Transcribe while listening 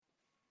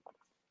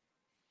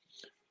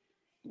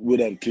What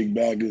up,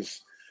 kickbackers?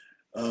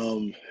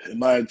 In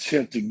my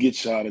attempt to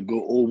get y'all to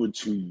go over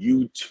to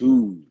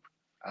YouTube,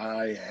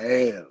 I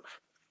have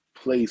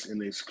placed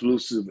an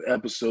exclusive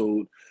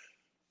episode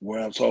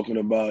where I'm talking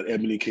about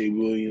Ebony K.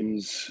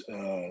 Williams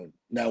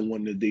not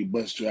wanting to date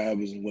bus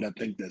drivers and what I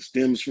think that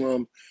stems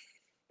from,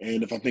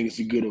 and if I think it's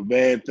a good or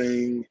bad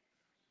thing,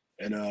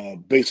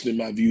 and basically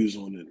my views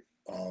on it.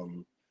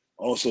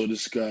 Also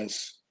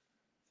discuss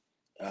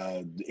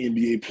the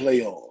NBA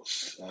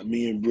playoffs.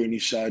 Me and Brittani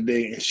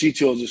Sadé, and she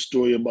tells a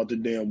story about the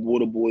damn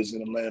water boys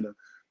in Atlanta.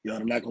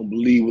 Y'all are not gonna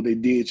believe what they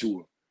did to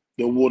her.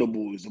 The water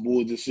boys, the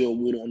boys that sell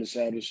water on the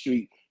side of the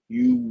street.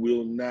 You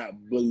will not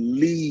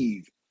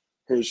believe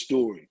her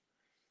story.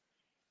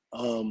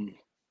 Um,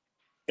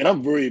 and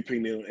I'm very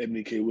opinionated on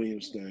Ebony K.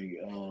 Williams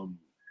thing.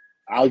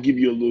 I'll give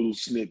you a little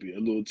snippet, a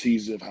little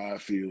teaser of how I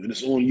feel. And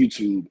it's on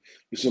YouTube.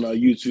 It's on our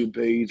YouTube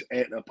page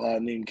at a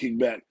pod named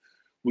Kickback.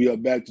 We are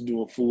back to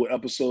doing full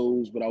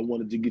episodes, but I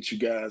wanted to get you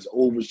guys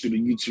over to the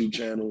YouTube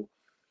channel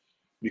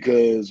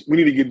because we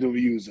need to get the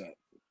views up.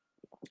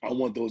 I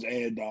want those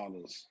ad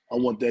dollars. I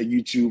want that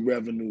YouTube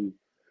revenue.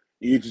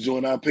 You need to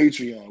join our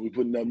Patreon. We're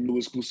putting up new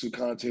exclusive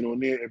content on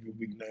there every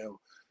week now.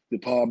 The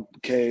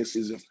podcast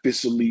is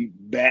officially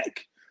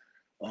back.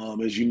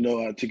 As you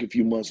know, I took a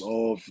few months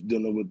off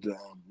dealing with the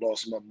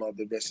loss of my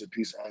mother. Rest in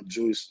peace, Aunt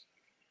Joyce.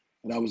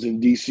 And I was in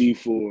DC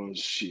for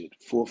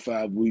 4 or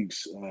 5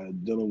 weeks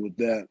dealing with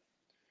that.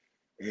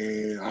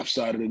 And I've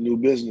started a new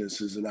business,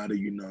 as a lot of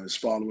you know. It's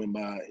following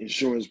my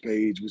insurance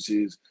page, which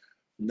is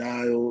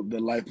Nile, the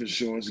life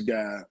insurance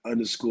guy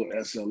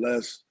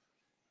 _SLS.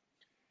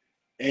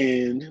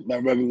 And my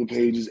regular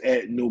page is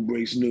at No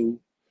Breaks New.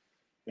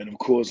 And of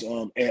course,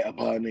 at a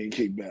pod named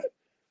Kickback.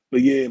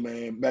 But yeah,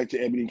 man, back to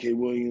Ebony K.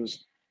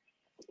 Williams.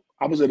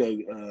 I was at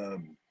a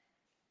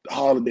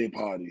holiday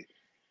party,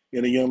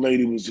 and a young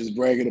lady was just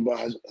bragging about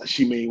how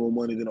she made more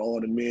money than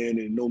all the men,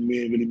 and no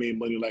men really made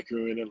money like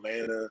her in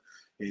Atlanta,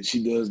 and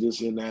she does this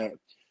and that.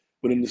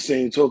 But in the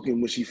same token,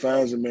 when she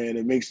finds a man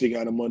that makes the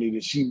kind of money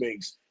that she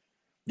makes,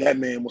 that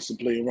man wants to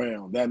play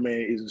around. That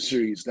man isn't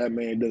serious. That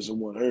man doesn't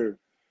want her.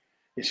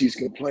 And she's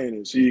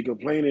complaining. So you're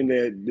complaining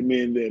that the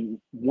men that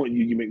want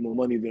you, you make more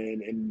money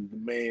than, and the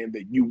man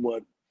that you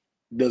want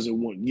doesn't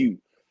want you.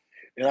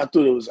 And I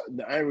thought it was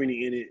the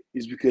irony in it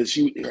is because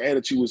her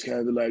attitude was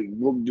kind of like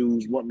broke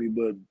dudes want me,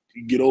 but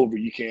get over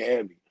it, you can't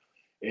have me.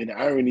 And the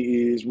irony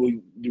is, well,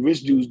 the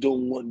rich dudes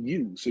don't want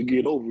you, so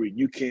get over it.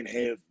 You can't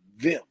have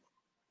them.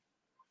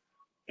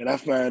 And I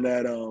find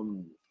that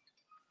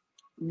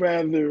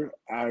rather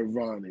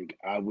ironic,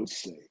 I would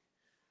say.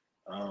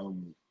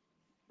 Um,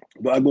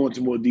 but I go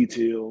into more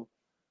detail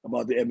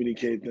about the Ebony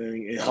K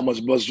thing and how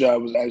much bus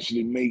drivers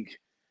actually make,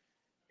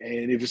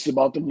 and if it's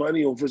about the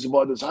money or if it's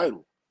about the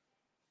title.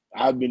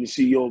 I've been the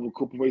CEO of a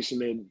corporation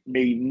that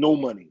made no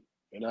money,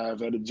 and I've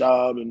had a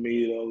job and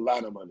made a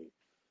lot of money.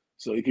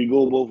 So it can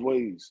go both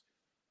ways.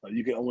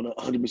 You can own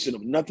 100%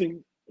 of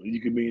nothing, or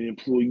you can be an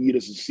employee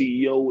that's a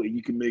CEO and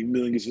you can make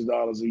millions of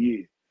dollars a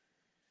year.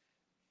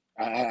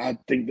 I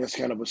think that's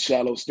kind of a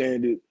shallow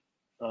standard,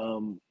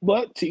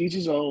 but to each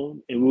his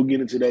own, and we'll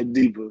get into that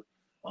deeper.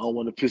 I don't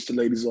want to piss the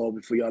ladies off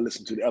before y'all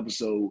listen to the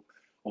episode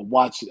or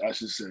watch it, I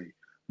should say.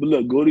 But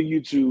look, go to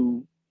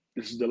YouTube.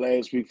 This is the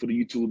last week for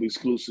the YouTube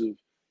exclusive,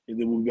 and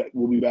then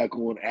we'll be back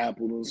on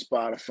Apple and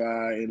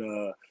Spotify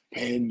and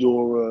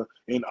Pandora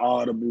and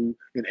Audible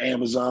and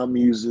Amazon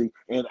Music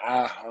and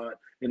iHeart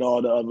and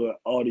all the other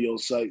audio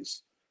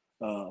sites.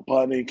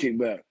 Partner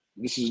Kickback.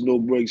 This is No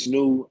Breaks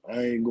New.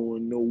 I ain't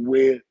going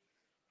nowhere.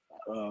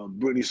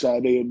 Brittani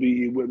Sadé will be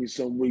here with me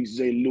some weeks.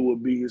 Zay Lou will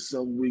be here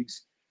some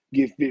weeks.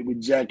 Get Fit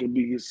with Jack will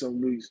be here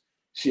some weeks.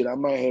 Shit, I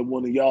might have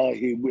one of y'all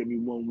here with me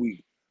one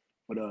week.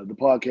 But the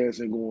podcast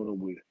ain't going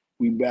nowhere.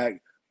 We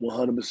back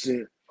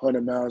 100%,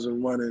 100 miles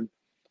and running.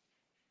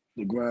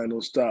 The grind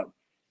don't stop.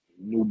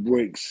 No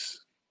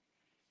breaks.